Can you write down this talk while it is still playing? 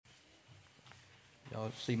Y'all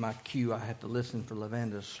see my cue. I have to listen for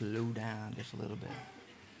Lavanda to slow down just a little bit.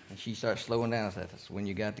 And she starts slowing down. That's when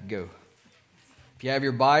you got to go. If you have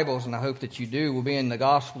your Bibles, and I hope that you do, we'll be in the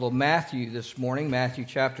Gospel of Matthew this morning, Matthew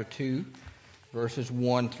chapter 2, verses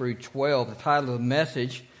 1 through 12. The title of the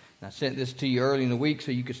message, and I sent this to you early in the week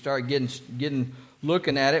so you could start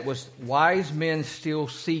looking at it, was Wise Men Still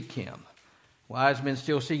Seek Him. Wise men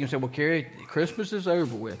still seek Him. Say, well, Kerry, Christmas is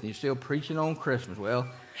over with, and you're still preaching on Christmas. Well,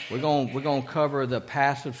 we're going to cover the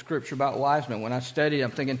passage of Scripture about wise men. When I studied,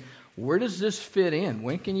 I'm thinking, where does this fit in?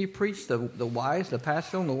 When can you preach the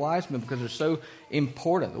passage on the wise men? Because it's so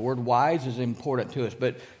important. The word wise is important to us.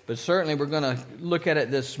 But certainly we're going to look at it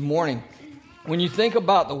this morning. When you think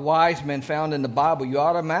about the wise men found in the Bible, you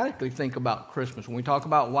automatically think about Christmas. When we talk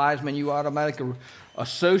about wise men, you automatically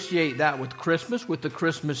associate that with Christmas, with the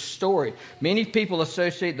Christmas story. Many people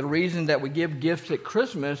associate the reason that we give gifts at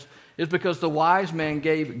Christmas is because the wise men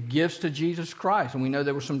gave gifts to Jesus Christ. And we know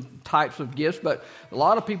there were some types of gifts, but a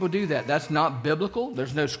lot of people do that. That's not biblical.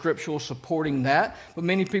 There's no scriptural supporting that. But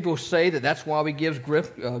many people say that that's why we give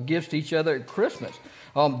gifts to each other at Christmas.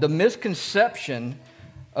 The misconception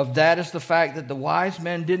of that is the fact that the wise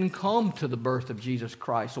men didn't come to the birth of Jesus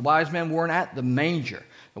Christ. The wise men weren't at the manger.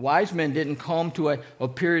 The wise men didn't come to a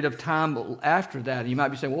period of time after that. You might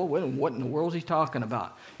be saying, well, what in the world is he talking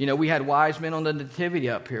about? You know, we had wise men on the nativity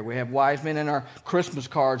up here. We have wise men in our Christmas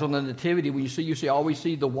cards on the nativity. When you always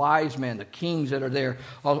see the wise men, the kings that are there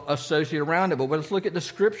associated around it. But let's look at the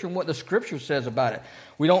Scripture and what the Scripture says about it.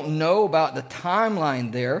 We don't know about the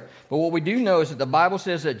timeline there, but what we do know is that the Bible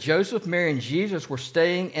says that Joseph, Mary, and Jesus were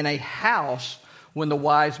staying in a house when the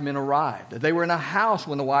wise men arrived. They were in a house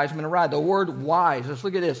when the wise men arrived. The word wise, let's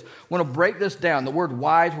look at this. I want to break this down. The word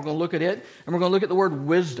wise, we're going to look at it, and we're going to look at the word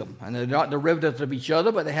wisdom. And they're not derivatives of each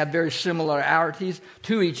other, but they have very similarities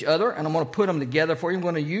to each other, and I'm going to put them together for you. I'm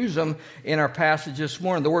going to use them in our passage this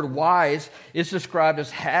morning. The word wise is described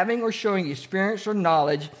as having or showing experience or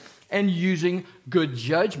knowledge and using good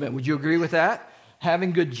judgment. Would you agree with that?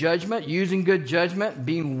 Having good judgment, using good judgment,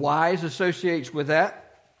 being wise associates with that.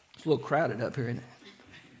 It's a little crowded up here, isn't it?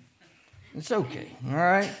 It's okay, all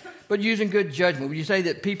right? But using good judgment. Would you say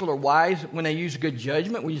that people are wise when they use good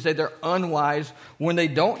judgment? Would you say they're unwise when they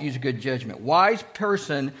don't use good judgment? Wise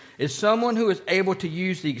person is someone who is able to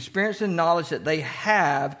use the experience and knowledge that they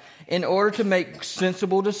have in order to make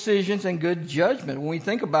sensible decisions and good judgment. When we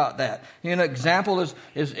think about that, an example is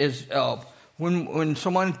when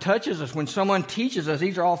someone touches us, when someone teaches us,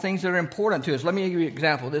 these are all things that are important to us. Let me give you an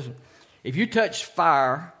example of this. If you touch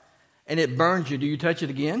fire and it burns you, do you touch it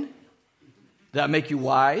again? Does that make you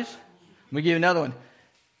wise? Let me give you another one.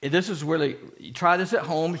 This is really, you try this at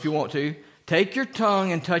home if you want to. Take your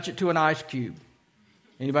tongue and touch it to an ice cube.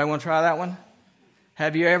 Anybody want to try that one?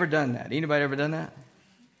 Have you ever done that? Anybody ever done that?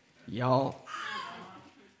 Y'all,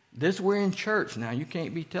 we're in church now. You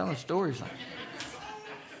can't be telling stories like that.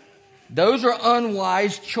 Those are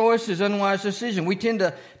unwise choices, unwise decisions. We tend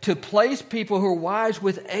to place people who are wise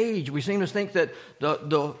with age. We seem to think that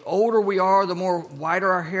the older we are, the more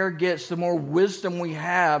whiter our hair gets, the more wisdom we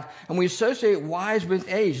have. And we associate wise with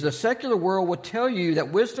age. The secular world will tell you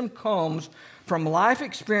that wisdom comes from life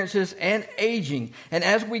experiences and aging. And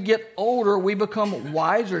as we get older, we become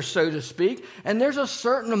wiser, so to speak. And there's a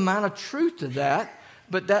certain amount of truth to that.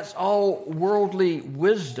 But that's all worldly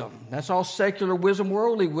wisdom. That's all secular wisdom,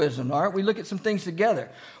 worldly wisdom. All right, we look at some things together.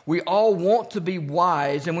 We all want to be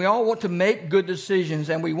wise, and we all want to make good decisions,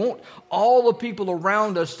 and we want all the people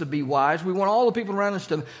around us to be wise. We want all the people around us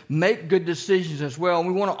to make good decisions as well,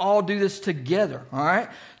 and we want to all do this together. All right?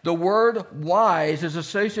 The word wise is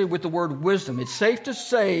associated with the word wisdom. It's safe to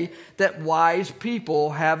say that wise people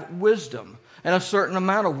have wisdom. And a certain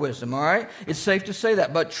amount of wisdom, all right? It's safe to say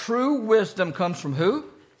that. But true wisdom comes from who?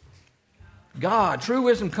 God. True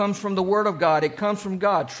wisdom comes from the Word of God. It comes from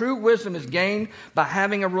God. True wisdom is gained by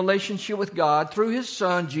having a relationship with God through His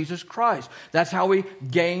Son, Jesus Christ. That's how we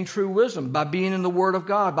gain true wisdom, by being in the Word of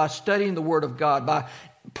God, by studying the Word of God, by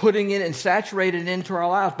putting it and saturating it into our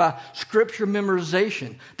lives, by scripture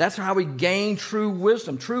memorization. That's how we gain true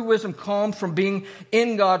wisdom. True wisdom comes from being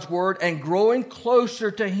in God's Word and growing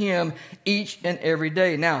closer to Him each and every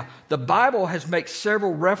day. Now, the Bible has made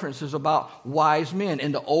several references about wise men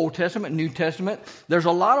in the Old Testament, New Testament. There's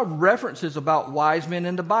a lot of references about wise men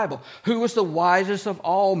in the Bible. Who was the wisest of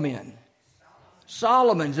all men?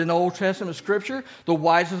 Solomon's in the Old Testament Scripture, the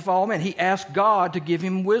wisest of all men. He asked God to give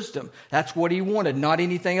him wisdom. That's what he wanted, not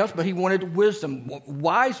anything else, but he wanted wisdom.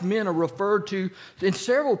 Wise men are referred to in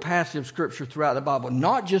several passages of Scripture throughout the Bible,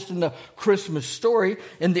 not just in the Christmas story.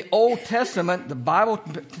 In the Old Testament, the Bible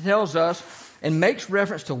tells us and makes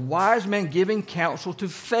reference to wise men giving counsel to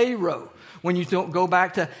Pharaoh. When you don't go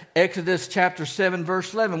back to Exodus chapter 7,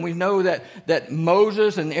 verse 11, we know that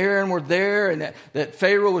Moses and Aaron were there, and that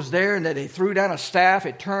Pharaoh was there, and that he threw down a staff.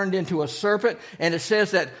 It turned into a serpent. And it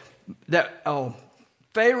says that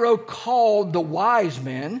Pharaoh called the wise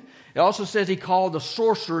men. It also says he called the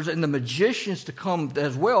sorcerers and the magicians to come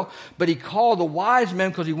as well. But he called the wise men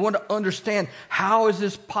because he wanted to understand, how is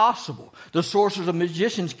this possible? The sorcerers and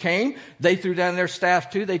magicians came. They threw down their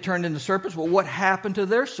staffs too. They turned into serpents. Well, what happened to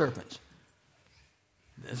their serpents?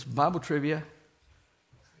 That's Bible trivia.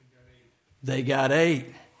 They got 8.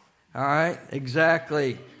 All right,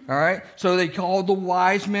 exactly. All right, so they called the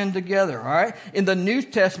wise men together. All right, in the New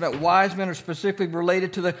Testament, wise men are specifically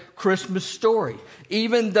related to the Christmas story.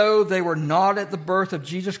 Even though they were not at the birth of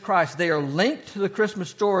Jesus Christ, they are linked to the Christmas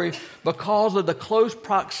story because of the close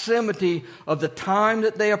proximity of the time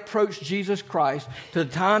that they approached Jesus Christ, to the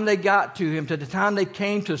time they got to Him, to the time they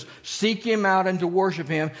came to seek Him out and to worship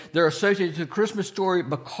Him. They're associated to the Christmas story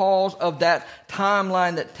because of that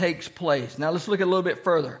timeline that takes place. Now let's look a little bit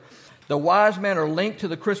further. The wise men are linked to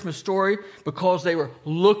the Christmas story because they were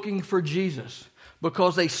looking for Jesus,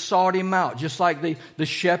 because they sought Him out, just like the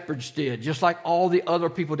shepherds did, just like all the other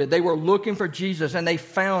people did. They were looking for Jesus and they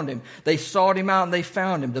found Him. They sought Him out and they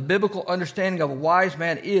found Him. The biblical understanding of a wise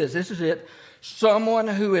man is, this is it, someone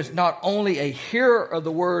who is not only a hearer of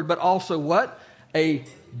the word, but also what? A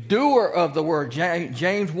doer of the word. James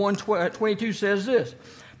 1:22 says this.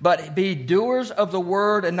 But be doers of the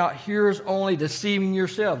word and not hearers only, deceiving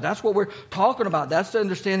yourselves. That's what we're talking about. That's the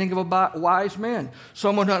understanding of a wise man.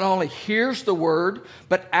 Someone not only hears the word,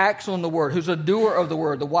 but acts on the word, who's a doer of the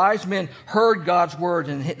word. The wise men heard God's word,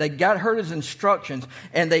 and they heard His instructions,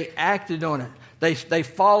 and they acted on it. They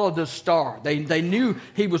followed the star. They knew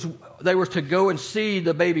they were to go and see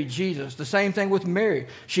the baby Jesus. The same thing with Mary.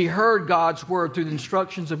 She heard God's word through the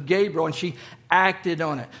instructions of Gabriel, and she acted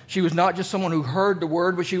on it. She was not just someone who heard the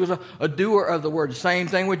word, but she was a doer of the word. Same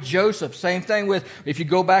thing with Joseph. Same thing with, if you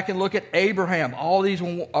go back and look at Abraham, all these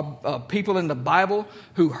people in the Bible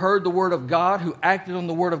who heard the word of God, who acted on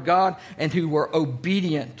the word of God, and who were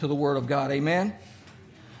obedient to the word of God. Amen?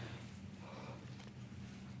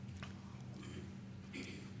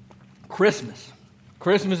 Christmas.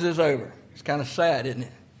 Christmas is over. It's kind of sad, isn't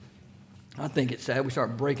it? I think it's sad. We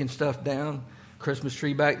start breaking stuff down. Christmas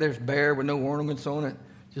tree back there's bare with no ornaments on it,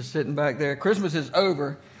 just sitting back there. Christmas is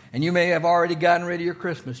over, and you may have already gotten rid of your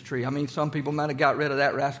Christmas tree. I mean, some people might have got rid of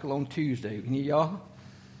that rascal on Tuesday. Can you, y'all?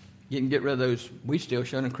 You can get rid of those. We still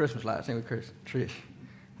showing Christmas lights, ain't we,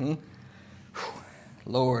 Trish?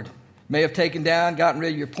 Lord. May have taken down, gotten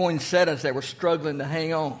rid of your poinsettias that were struggling to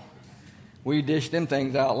hang on. We dished them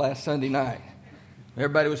things out last Sunday night.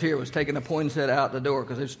 Everybody was here, was taking a poinsettia out the door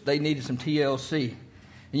because they needed some TLC.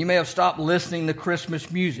 And you may have stopped listening to Christmas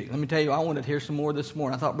music. Let me tell you, I wanted to hear some more this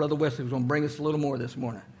morning. I thought Brother Wesley was going to bring us a little more this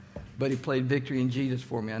morning. But he played Victory in Jesus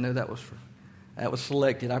for me. I know that was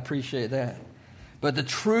selected. I appreciate that. But the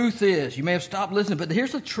truth is, you may have stopped listening, but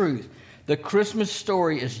here's the truth. The Christmas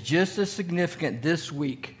story is just as significant this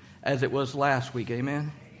week as it was last week.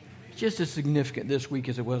 Amen? Just as significant this week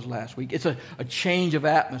as it was last week. It's a change of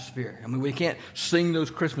atmosphere. I mean, we can't sing those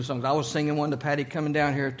Christmas songs. I was singing one to Patty coming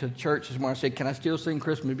down here to church this morning. I said, can I still sing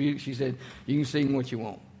Christmas music? She said, you can sing what you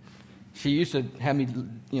want. She used to have me,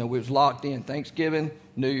 we was locked in. Thanksgiving,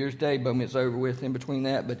 New Year's Day, but it's over with in between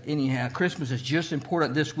that. But anyhow, Christmas is just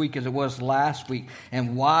important this week as it was last week.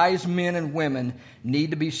 And wise men and women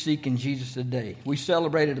need to be seeking Jesus today. We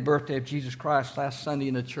celebrated the birthday of Jesus Christ last Sunday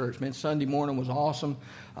in the church. Man, Sunday morning was awesome.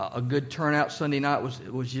 A good turnout Sunday night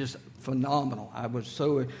was just phenomenal. I was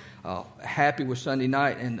so happy with Sunday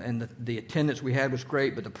night, and the attendance we had was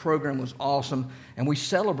great, but the program was awesome. And we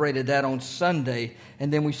celebrated that on Sunday,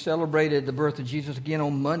 and then we celebrated the birth of Jesus again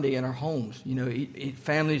on Monday in our homes.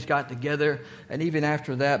 Families got together, and even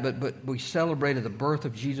after that, but we celebrated the birth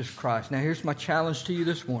of Jesus Christ. Now, here's my challenge to you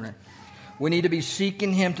this morning. We need to be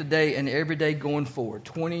seeking Him today and every day going forward,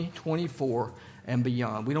 2024 and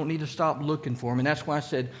beyond. We don't need to stop looking for Him. And that's why I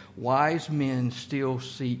said wise men still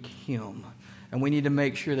seek Him. And we need to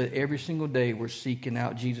make sure that every single day we're seeking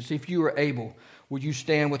out Jesus. If you are able, would you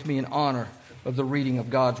stand with me in honor of the reading of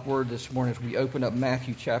God's Word this morning as we open up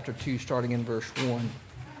Matthew chapter 2, starting in verse 1.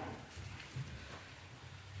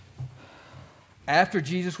 After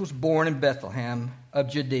Jesus was born in Bethlehem of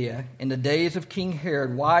Judea, in the days of King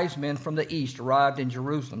Herod, wise men from the east arrived in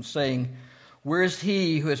Jerusalem, saying, where is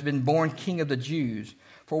he who has been born King of the Jews?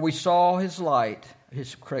 For we saw his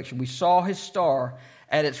star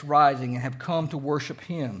at its rising and have come to worship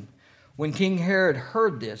him. When King Herod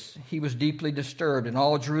heard this, he was deeply disturbed, and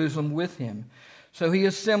all Jerusalem with him. So he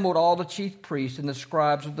assembled all the chief priests and the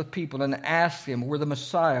scribes of the people and asked them where the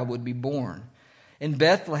Messiah would be born. In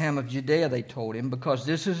Bethlehem of Judea, they told him, because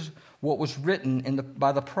this is what was written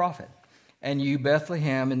by the prophet. And you,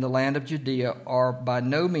 Bethlehem, in the land of Judea, are by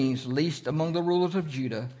no means least among the rulers of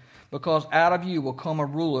Judah, because out of you will come a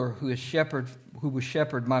ruler who will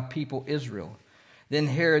shepherd my people Israel. Then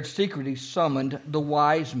Herod secretly summoned the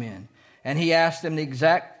wise men, and he asked them the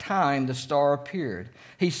exact time the star appeared.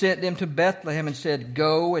 He sent them to Bethlehem and said,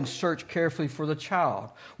 "Go and search carefully for the child.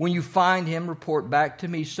 When you find him, report back to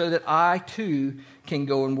me so that I too can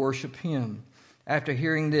go and worship him." After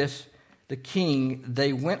hearing this, the king,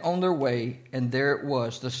 they went on their way, and there it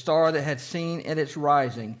was, the star that had seen at its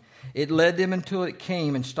rising. It led them until it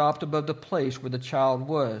came and stopped above the place where the child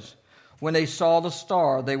was. When they saw the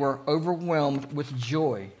star, they were overwhelmed with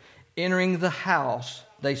joy. Entering the house,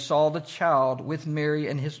 they saw the child with Mary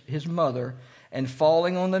and his mother, and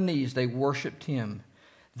falling on their knees, they worshipped him.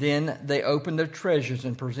 Then they opened their treasures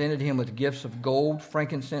and presented him with gifts of gold,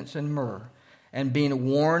 frankincense, and myrrh. And being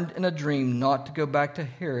warned in a dream not to go back to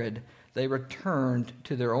Herod, they returned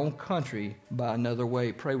to their own country by another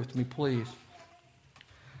way. Pray with me, please.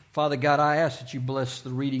 Father God, I ask that you bless the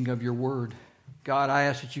reading of your word. God, I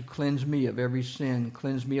ask that you cleanse me of every sin,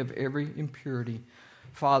 cleanse me of every impurity.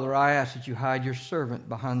 Father, I ask that you hide your servant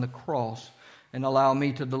behind the cross and allow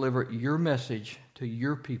me to deliver your message to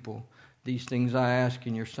your people. These things I ask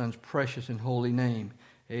in your Son's precious and holy name.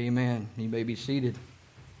 Amen. You may be seated.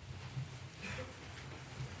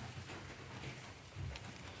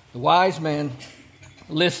 The wise men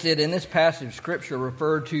listed in this passage of Scripture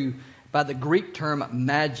referred to by the Greek term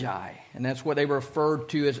magi. And that's what they were referred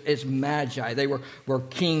to as magi. They were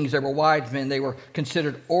kings, they were wise men. They were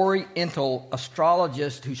considered oriental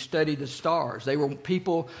astrologists who studied the stars. They were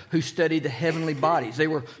people who studied the heavenly bodies. They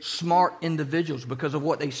were smart individuals because of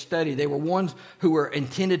what they studied. They were ones who were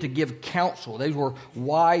intended to give counsel. They were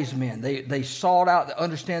wise men. They sought out to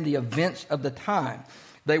understand the events of the time.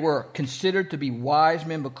 They were considered to be wise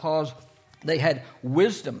men because they had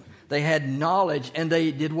wisdom. They had knowledge, and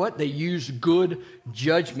they did what? They used good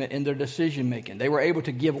judgment in their decision making. They were able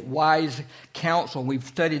to give wise counsel. We've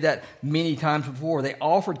studied that many times before. They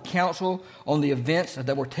offered counsel on the events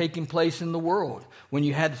that were taking place in the world. When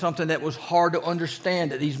you had something that was hard to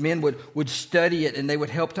understand, that these men would study it and they would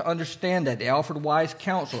help to understand that. They offered wise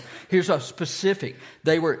counsel. Here's a specific.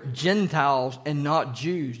 They were Gentiles and not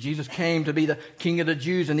Jews. Jesus came to be the King of the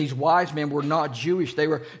Jews, and these wise men were not Jewish. They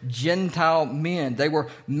were Gentile men. They were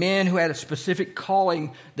men who had a specific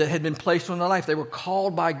calling that had been placed on their life. They were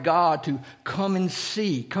called by God to come and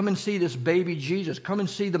see this baby Jesus, come and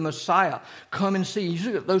see the Messiah, come and see. You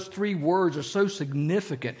see, those three words are so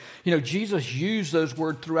significant. You know, Jesus used those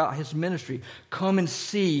words throughout his ministry. Come and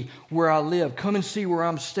see where I live. Come and see where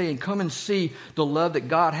I'm staying. Come and see the love that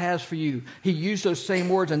God has for you. He used those same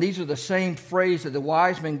words, and these are the same phrase that the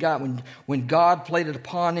wise men got when God played it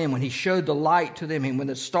upon them, when he showed the light to them, and when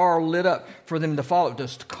the star lit up for them to follow,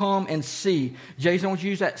 just to come and see. Jason, I want you to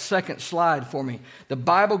use that second slide for me. The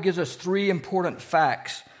Bible gives us three important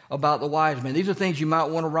facts about the wise men. These are things you might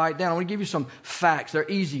want to write down. I want to give you some facts. They're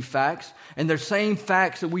easy facts, and they're same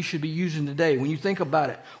facts that we should be using today. When you think about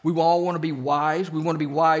it, we all want to be wise. We want to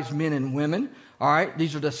be wise men and women. All right,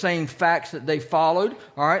 these are the same facts that they followed.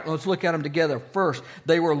 All right, let's look at them together. First,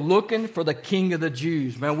 they were looking for the King of the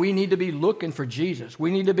Jews. Man, we need to be looking for Jesus. We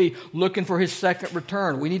need to be looking for his second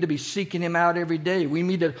return. We need to be seeking him out every day. We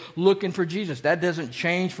need to looking for Jesus. That doesn't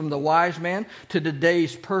change from the wise man to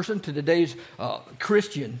today's person, to today's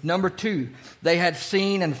Christian. Number two, they had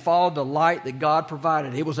seen and followed the light that God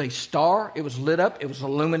provided. It was a star. It was lit up. It was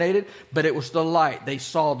illuminated, but it was the light. They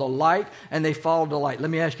saw the light and they followed the light. Let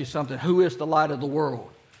me ask you something. Who is the light of the world?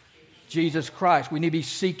 Jesus Christ. We need to be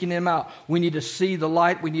seeking him out. We need to see the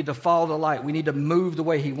light. We need to follow the light. We need to move the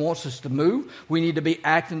way he wants us to move. We need to be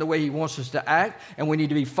acting the way he wants us to act. And we need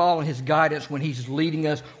to be following his guidance when he's leading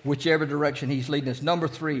us, whichever direction he's leading us. Number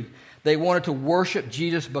three, they wanted to worship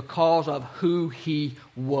Jesus because of who he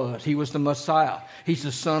was. He was the Messiah. He's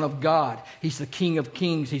the Son of God. He's the King of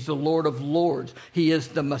Kings. He's the Lord of Lords. He is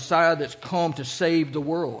the Messiah that's come to save the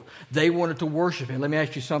world. They wanted to worship him. Let me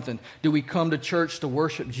ask you something. Do we come to church to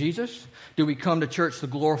worship Jesus? Do we come to church to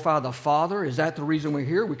glorify the Father? Is that the reason we're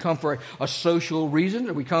here? We come for a social reason?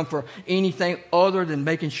 Or we come for anything other than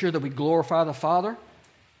making sure that we glorify the Father?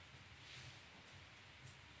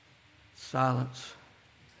 Silence.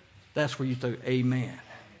 That's where you throw amen.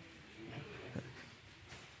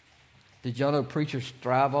 Did y'all know preachers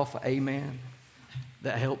thrive off of amen?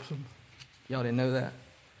 That helps them. Y'all didn't know that?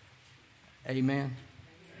 Amen.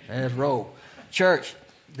 Let's roll. Church,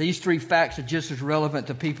 These three facts are just as relevant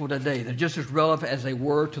to people today. They're just as relevant as they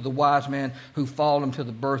were to the wise men who followed him to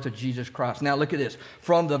the birth of Jesus Christ. Now look at this.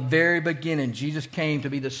 From the very beginning, Jesus came to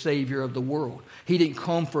be the Savior of the world. He didn't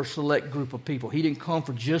come for a select group of people. He didn't come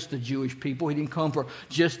for just the Jewish people. He didn't come for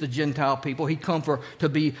just the Gentile people. He came to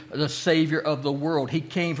be the Savior of the world. He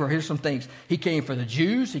came for, here's some things. He came for the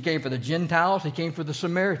Jews. He came for the Gentiles. He came for the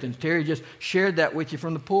Samaritans. Terry just shared that with you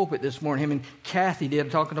from the pulpit this morning. Him and Kathy did,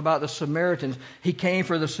 talking about the Samaritans. He came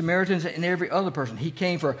for the Samaritans and every other person. He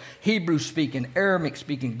came for Hebrew speaking, Aramaic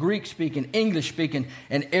speaking, Greek speaking, English speaking,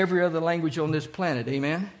 and every other language on this planet.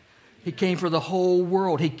 Amen? He came for the whole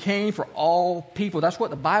world. He came for all people. That's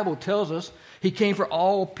what the Bible tells us. He came for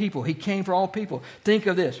all people. He came for all people. Think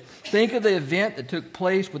of this. Think of the event that took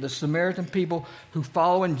place with the Samaritan people who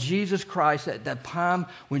following Jesus Christ at that time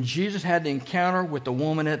when Jesus had the encounter with the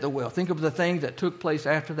woman at the well. Think of the things that took place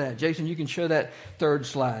after that. Jason, you can show that third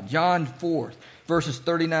slide. John 4, verses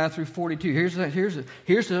 39 through 42.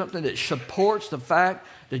 Here's something that supports the fact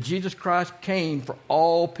that Jesus Christ came for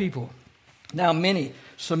all people. Now many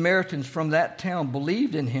Samaritans from that town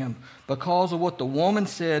believed in him because of what the woman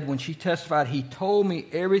said when she testified, "He told me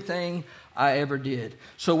everything I ever did."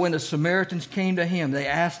 So when the Samaritans came to him, they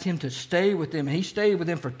asked him to stay with them. And he stayed with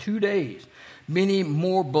them for 2 days. Many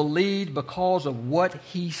more believed because of what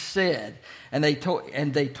he said. And they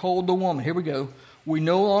told the woman, here we go, "We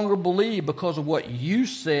no longer believe because of what you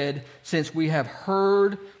said, since we have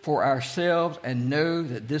heard for ourselves and know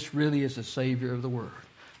that this really is the Savior of the world."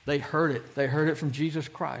 They heard it. They heard it from Jesus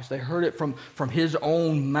Christ. They heard it from his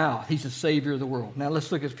own mouth. He's the Savior of the world. Now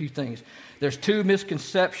let's look at a few things. There's 2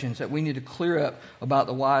 misconceptions that we need to clear up about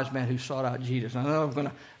the wise man who sought out Jesus. I know I'm going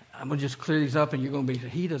to just clear these up, and you're going to be,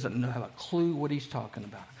 he doesn't know, have a clue what he's talking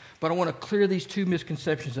about. But I want to clear these 2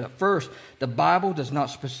 misconceptions up. First, the Bible does not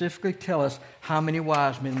specifically tell us how many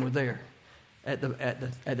wise men were there at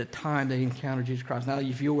the time they encountered Jesus Christ. Now,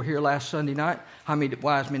 if you were here last Sunday night, how many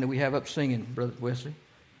wise men did we have up singing, Brother Wesley?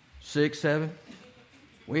 6, 7?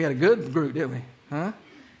 We had a good group, didn't we? Huh?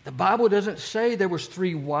 The Bible doesn't say there was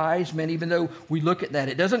 3 wise men, even though we look at that.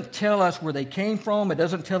 It doesn't tell us where they came from. It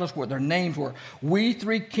doesn't tell us what their names were. We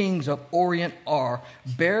 3 kings of Orient are,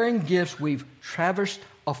 bearing gifts we've traversed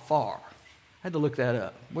afar. I had to look that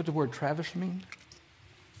up. What does the word traverse mean?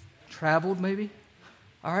 Traveled, maybe?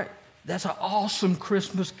 All right. That's an awesome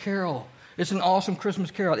Christmas carol. It's an awesome Christmas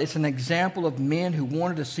carol. It's an example of men who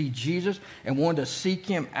wanted to see Jesus and wanted to seek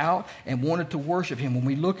him out and wanted to worship him. When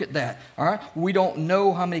we look at that, all right, we don't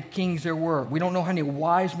know how many kings there were. We don't know how many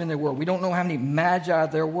wise men there were. We don't know how many magi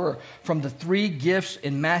there were. From the 3 gifts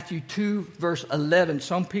in Matthew 2, verse 11,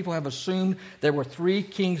 some people have assumed there were 3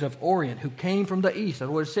 kings of Orient who came from the east. That's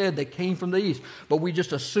what it said. They came from the east. But we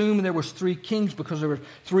just assume there was 3 kings because there were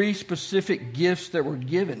 3 specific gifts that were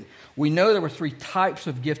given. We know there were 3 types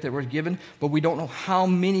of gifts that were given, but we don't know how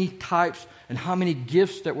many types and how many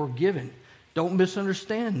gifts that were given. Don't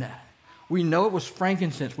misunderstand that. We know it was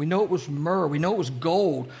frankincense. We know it was myrrh. We know it was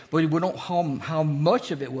gold, but we don't know how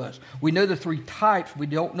much of it was. We know the 3 types. We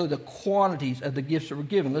don't know the quantities of the gifts that were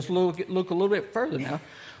given. Let's look a little bit further now.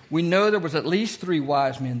 We know there was at least 3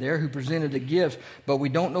 wise men there who presented the gifts, but we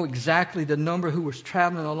don't know exactly the number who was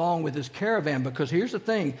traveling along with this caravan, because here's the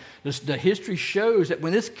thing. The history shows that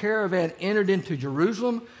when this caravan entered into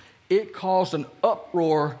Jerusalem, it caused an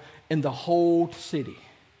uproar in the whole city.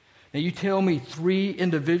 Now you tell me 3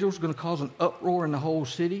 individuals are going to cause an uproar in the whole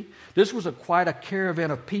city? This was quite a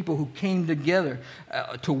caravan of people who came together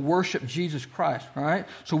to worship Jesus Christ. All right?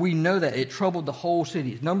 So we know that it troubled the whole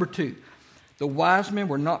city. Number 2. The wise men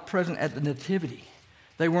were not present at the nativity.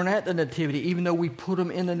 They weren't at the nativity, even though we put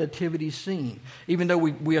them in the nativity scene. Even though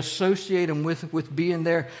we associate them with being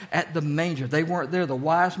there at the manger. They weren't there. The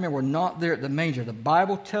wise men were not there at the manger. The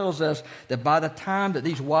Bible tells us that by the time that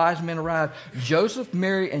these wise men arrived, Joseph,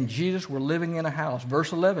 Mary, and Jesus were living in a house.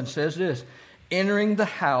 Verse 11 says this, "Entering the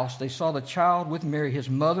house, they saw the child with Mary,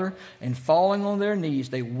 his mother, and falling on their knees,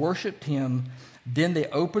 they worshipped him. Then they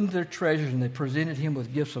opened their treasures and they presented him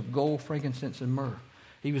with gifts of gold, frankincense, and myrrh."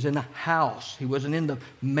 He was in the house. He wasn't in the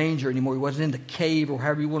manger anymore. He wasn't in the cave, or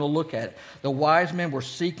however you want to look at it. The wise men were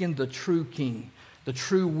seeking the true king, the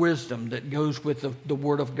true wisdom that goes with the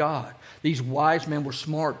Word of God. These wise men were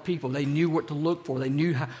smart people. They knew what to look for. They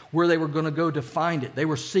knew where they were going to go to find it. They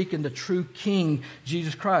were seeking the true king,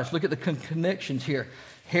 Jesus Christ. Look at the connections here.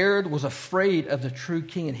 Herod was afraid of the true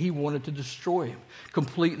king, and he wanted to destroy him.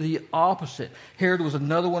 Completely opposite. Herod was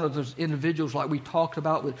another one of those individuals like we talked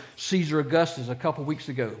about with Caesar Augustus a couple weeks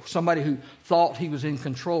ago. Somebody who thought he was in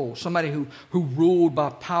control. Somebody who ruled by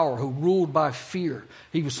power, who ruled by fear.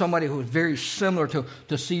 He was somebody who was very similar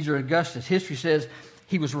to Caesar Augustus. History says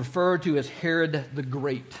he was referred to as Herod the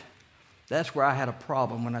Great. That's where I had a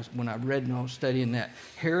problem when I read and I was studying that.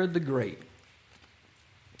 Herod the Great.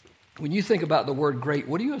 When you think about the word great,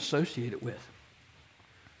 what do you associate it with?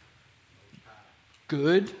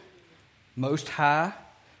 Good, most high,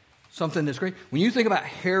 something that's great. When you think about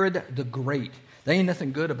Herod the Great, there ain't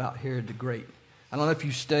nothing good about Herod the Great. I don't know if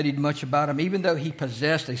you studied much about him. Even though he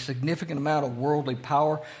possessed a significant amount of worldly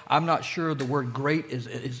power, I'm not sure the word great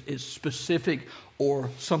is specific or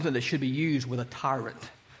something that should be used with a tyrant,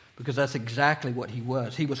 because that's exactly what he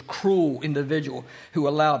was. He was a cruel individual who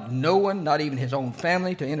allowed no one, not even his own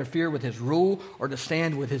family, to interfere with his rule or to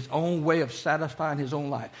stand with his own way of satisfying his own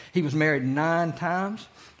life. He was married 9 times,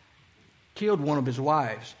 killed one of his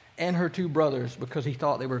wives and her 2 brothers because he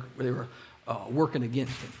thought they were working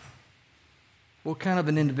against him. What kind of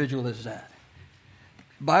an individual is that?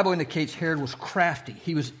 The Bible indicates Herod was crafty.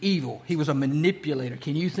 He was evil. He was a manipulator.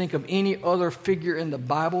 Can you think of any other figure in the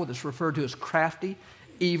Bible that's referred to as crafty,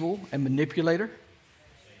 evil, and manipulator?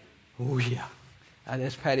 Oh, yeah. I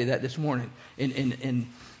asked Patty that this morning. In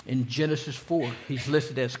Genesis 4, he's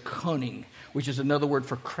listed as cunning, which is another word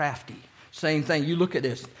for crafty. Same thing. You look at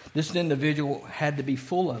this. This individual had to be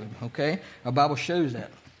full of him, okay? Our Bible shows that.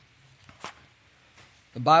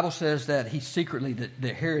 The Bible says that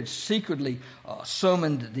that Herod secretly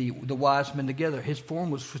summoned the wise men together. His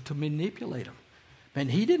form was to manipulate them.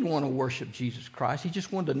 And he didn't want to worship Jesus Christ. He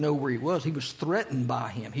just wanted to know where he was. He was threatened by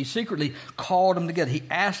him. He secretly called them together. He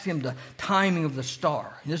asked him the timing of the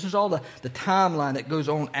star. And this is all the timeline that goes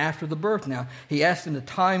on after the birth now. He asked him the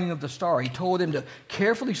timing of the star. He told him to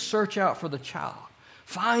carefully search out for the child.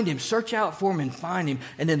 Find him, search out for him and find him.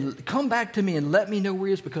 And then come back to me and let me know where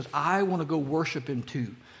he is, because I want to go worship him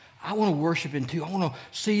too. I want to worship him too. I want to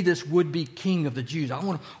see this would-be king of the Jews. I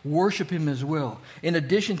want to worship him as well. In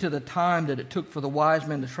addition to the time that it took for the wise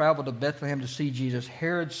men to travel to Bethlehem to see Jesus,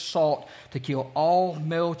 Herod sought to kill all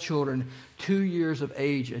male children 2 years of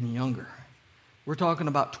age and younger. We're talking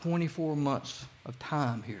about 24 months of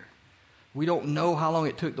time here. We don't know how long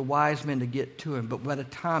it took the wise men to get to him, but by the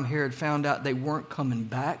time Herod found out they weren't coming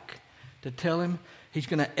back to tell him, he's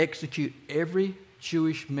going to execute every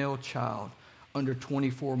Jewish male child under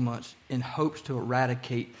 24 months in hopes to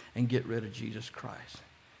eradicate and get rid of Jesus Christ.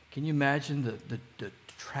 Can you imagine the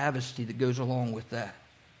travesty that goes along with that?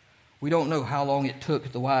 We don't know how long it took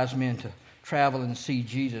the wise men to travel and see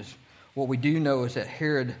Jesus. What we do know is that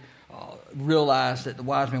Herod realized that the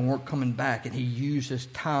wise men weren't coming back, and he used this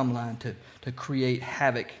timeline to create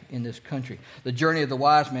havoc in this country. The journey of the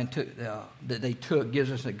wise men that they took gives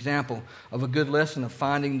us an example of a good lesson of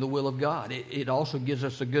finding the will of God. It also gives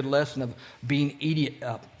us a good lesson of being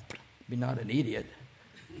not an idiot,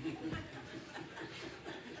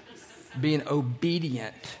 being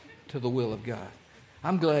obedient to the will of God.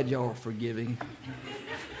 I'm glad y'all are forgiving.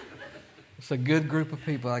 It's a good group of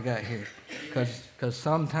people I got here, because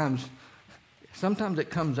sometimes it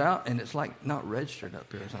comes out and it's like not registered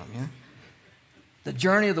up here or something. Yeah? The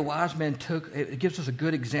journey of the wise men it gives us a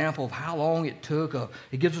good example of how long it took.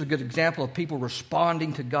 It gives us a good example of people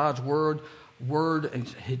responding to God's word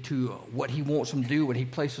and to what he wants them to do when he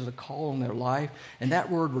places a call on their life. And that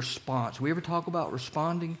word response. We ever talk about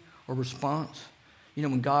responding or response? You know,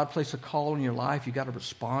 when God places a call in your life, you got to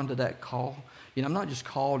respond to that call. You know, I'm not just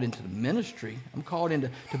called into the ministry. I'm called into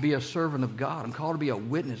to be a servant of God. I'm called to be a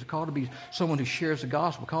witness. I'm called to be someone who shares the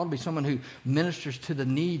gospel. I'm called to be someone who ministers to the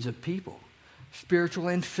needs of people, spiritual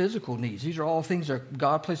and physical needs. These are all things that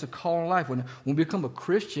God places a call in life. When we become a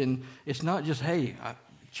Christian, it's not just, hey, I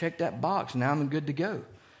check that box, now I'm good to go.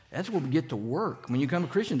 That's when we get to work. When you become a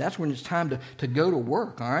Christian, that's when it's time to go to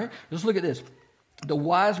work, all right? Let's look at this. The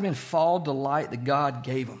wise men followed the light that God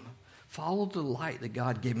gave them. Followed the light that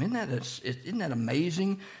God gave them. Isn't that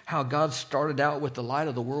amazing how God started out with the light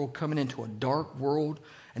of the world coming into a dark world,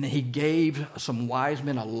 and then he gave some wise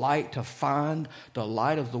men a light to find the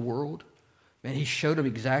light of the world? Man, he showed them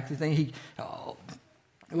exactly the thing.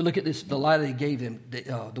 We look at this, the light that he gave them.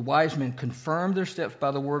 The wise men confirmed their steps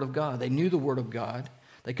by the word of God. They knew the word of God.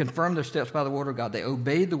 They confirmed their steps by the word of God. They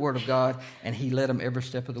obeyed the word of God, and he led them every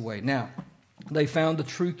step of the way. Now, they found the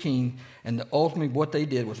true king, and ultimately what they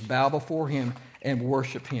did was bow before him and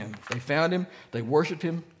worship him. They found him, they worshiped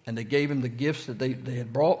him, and they gave him the gifts that they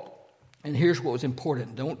had brought. And here's what was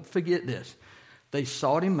important. Don't forget this. They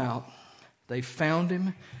sought him out, they found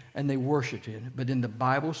him, and they worshiped him. But then the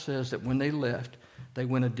Bible says that when they left, they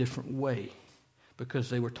went a different way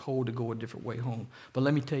because they were told to go a different way home. But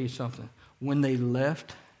let me tell you something. When they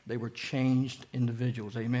left, they were changed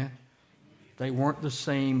individuals. Amen? They weren't the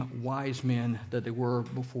same wise men that they were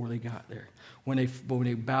before they got there. When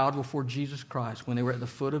they bowed before Jesus Christ, when they were at the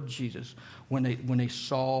foot of Jesus, when they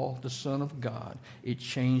saw the Son of God, it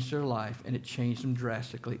changed their life, and it changed them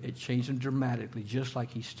drastically. It changed them dramatically, just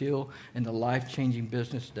like he's still in the life-changing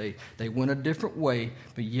business today. They went a different way,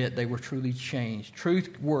 but yet they were truly changed. True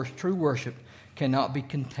worship cannot be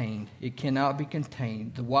contained. It cannot be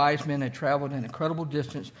contained. The wise men had traveled an incredible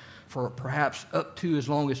distance for perhaps up to as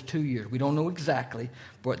long as 2 years. We don't know exactly,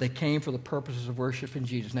 but they came for the purposes of worshiping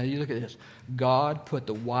Jesus. Now you look at this. God put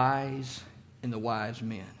the wise in the wise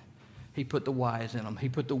men. He put the wise in them. He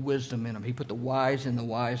put the wisdom in them. He put the wise in the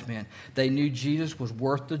wise men. They knew Jesus was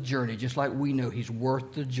worth the journey, just like we know he's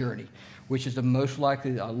worth the journey, which is the most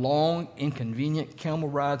likely a long, inconvenient camel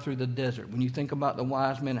ride through the desert. When you think about the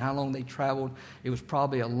wise men, how long they traveled, it was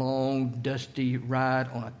probably a long, dusty ride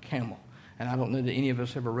on a camel. And I don't know that any of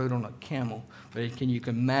us ever rode on a camel, but you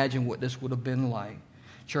can imagine what this would have been like.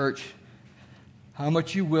 Church, how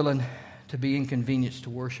much are you willing to be inconvenienced to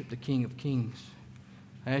worship the King of Kings?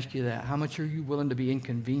 I ask you that. How much are you willing to be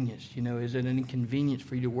inconvenienced? Is it an inconvenience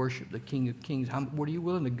for you to worship the King of Kings? What are you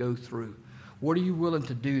willing to go through? What are you willing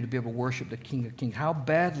to do to be able to worship the King of Kings? How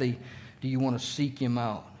badly do you want to seek him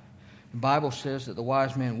out? The Bible says that the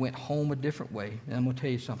wise man went home a different way. And I'm going to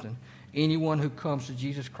tell you something. Anyone who comes to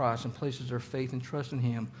Jesus Christ and places their faith and trust in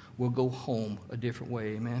him will go home a different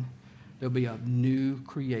way. Amen? There'll be a new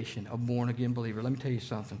creation, a born-again believer. Let me tell you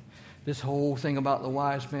something. This whole thing about the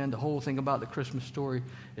wise men, the whole thing about the Christmas story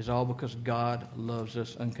is all because God loves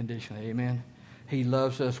us unconditionally. Amen? He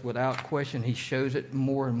loves us without question. He shows it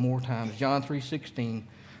more and more times. John 3:16,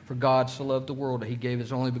 for God so loved the world that he gave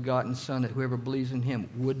his only begotten Son, that whoever believes in him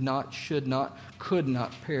would not, should not, could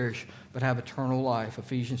not perish, but have eternal life.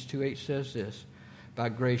 Ephesians 2:8 says this, by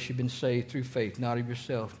grace you've been saved through faith, not of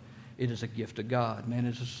yourself. It is a gift of God. Man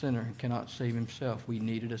is a sinner and cannot save himself. We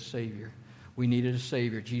needed a Savior. We needed a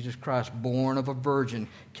Savior. Jesus Christ, born of a virgin,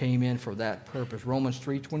 came in for that purpose. Romans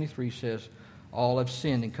 3:23 says, all have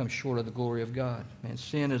sinned and come short of the glory of God. Man,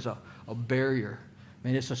 sin is a barrier.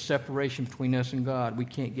 Man, it's a separation between us and God. We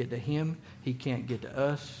can't get to him. He can't get to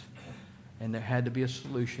us. And there had to be a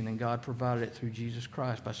solution, and God provided it through Jesus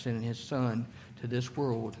Christ by sending his Son to this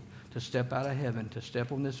world to step out of heaven, to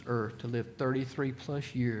step on this earth, to live 33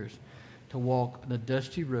 plus years, to walk the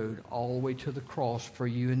dusty road all the way to the cross for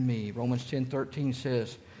you and me. Romans 10:13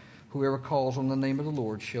 says, whoever calls on the name of the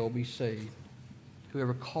Lord shall be saved.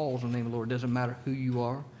 Whoever calls on the name of the Lord, doesn't matter who you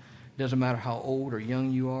are, doesn't matter how old or young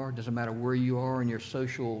you are, doesn't matter where you are in your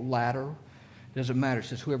social ladder, doesn't matter. It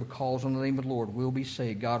says whoever calls on the name of the Lord will be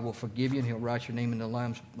saved. God will forgive you, and he'll write your name in the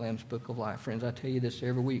Lamb's Book of Life. Friends, I tell you this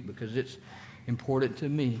every week because it's important to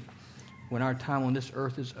me. When our time on this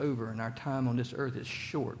earth is over, and our time on this earth is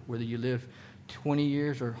short, whether you live 20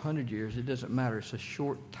 years or 100 years, it doesn't matter. It's a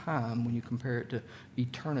short time when you compare it to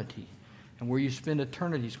eternity. And where you spend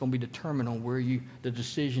eternity is going to be determined on the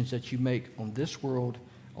decisions that you make on this world,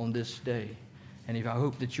 on this day. And I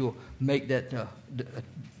hope that you'll make that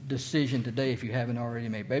decision today if you haven't already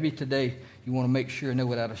made. Maybe today you want to make sure, know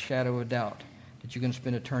without a shadow of a doubt, that you're going to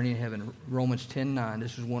spend eternity in heaven. Romans 10:9.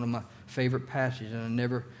 This is one of my favorite passages, and I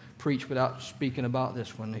never preach without speaking about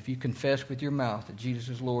this one. If you confess with your mouth that Jesus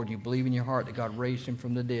is Lord, and you believe in your heart that God raised him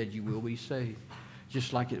from the dead, you will be saved.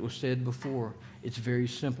 Just like it was said before, it's very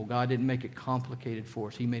simple. God didn't make it complicated for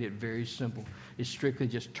us. He made it very simple. It's strictly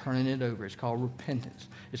just turning it over. It's called repentance.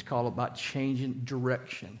 It's called about changing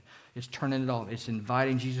direction. It's turning it off. It's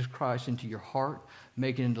inviting Jesus Christ into your heart,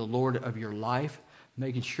 making him the Lord of your life,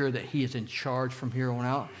 making sure that he is in charge from here on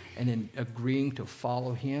out, and then agreeing to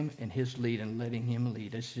follow him and his lead and letting him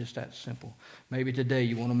lead. It's just that simple. Maybe today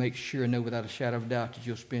you want to make sure and know without a shadow of doubt that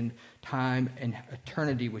you'll spend time and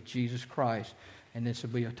eternity with Jesus Christ. And this will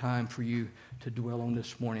be a time for you to dwell on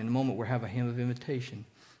this morning. In a moment, we'll have a hymn of invitation.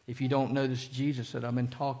 If you don't know this Jesus that I've been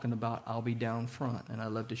talking about, I'll be down front, and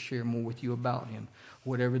I'd love to share more with you about him,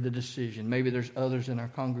 whatever the decision. Maybe there's others in our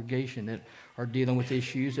congregation that are dealing with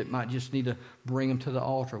issues that might just need to bring them to the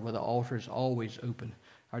altar, where the altar is always open.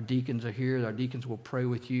 Our deacons are here. Our deacons will pray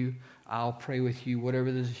with you. I'll pray with you.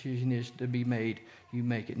 Whatever the decision is to be made, you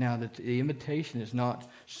make it. Now, the invitation is not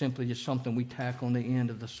simply just something we tack on the end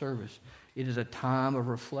of the service. It is a time of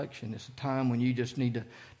reflection. It's a time when you just need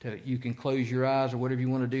you can close your eyes or whatever you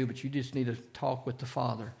want to do, but you just need to talk with the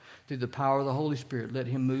Father. Through the power of the Holy Spirit, let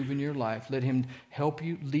him move in your life. Let him help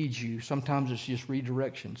you, lead you. Sometimes it's just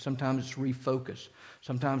redirection. Sometimes it's refocus.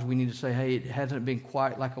 Sometimes we need to say, hey, it hasn't been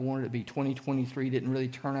quite like I wanted it to be. 2023 didn't really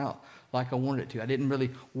turn out like I wanted it to. I didn't really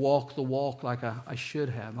walk the walk like I should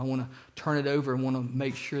have. I want to turn it over and want to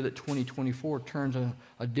make sure that 2024 turns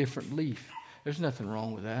a different leaf. There's nothing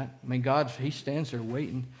wrong with that. I mean, He stands there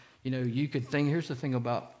waiting. You know, you could think, here's the thing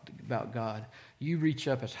about God. You reach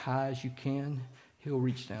up as high as you can, He'll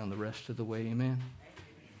reach down the rest of the way. Amen.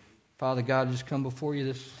 Father God, I just come before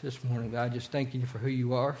you this morning. God, just thanking you for who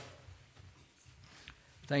you are.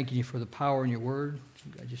 Thanking you for the power in your word.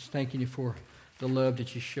 God, just thanking you for the love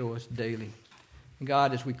that you show us daily. And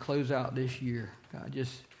God, as we close out this year, God,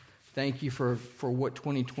 just thank you for what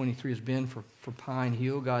 2023 has been for Pine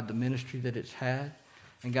Hill, God, the ministry that it's had.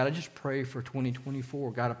 And God, I just pray for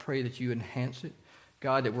 2024. God, I pray that you enhance it.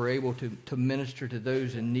 God, that we're able to minister to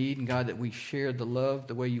those in need. And God, that we share the love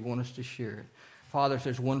the way you want us to share it. Father, if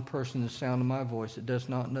there's one person in the sound of my voice that does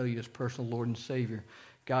not know you as personal Lord and Savior,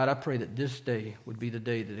 God, I pray that this day would be the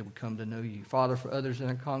day that they would come to know you. Father, for others in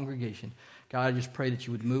our congregation, God, I just pray that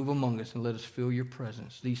you would move among us and let us feel your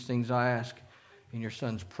presence. These things I ask in your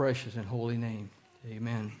Son's precious and holy name.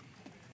 Amen.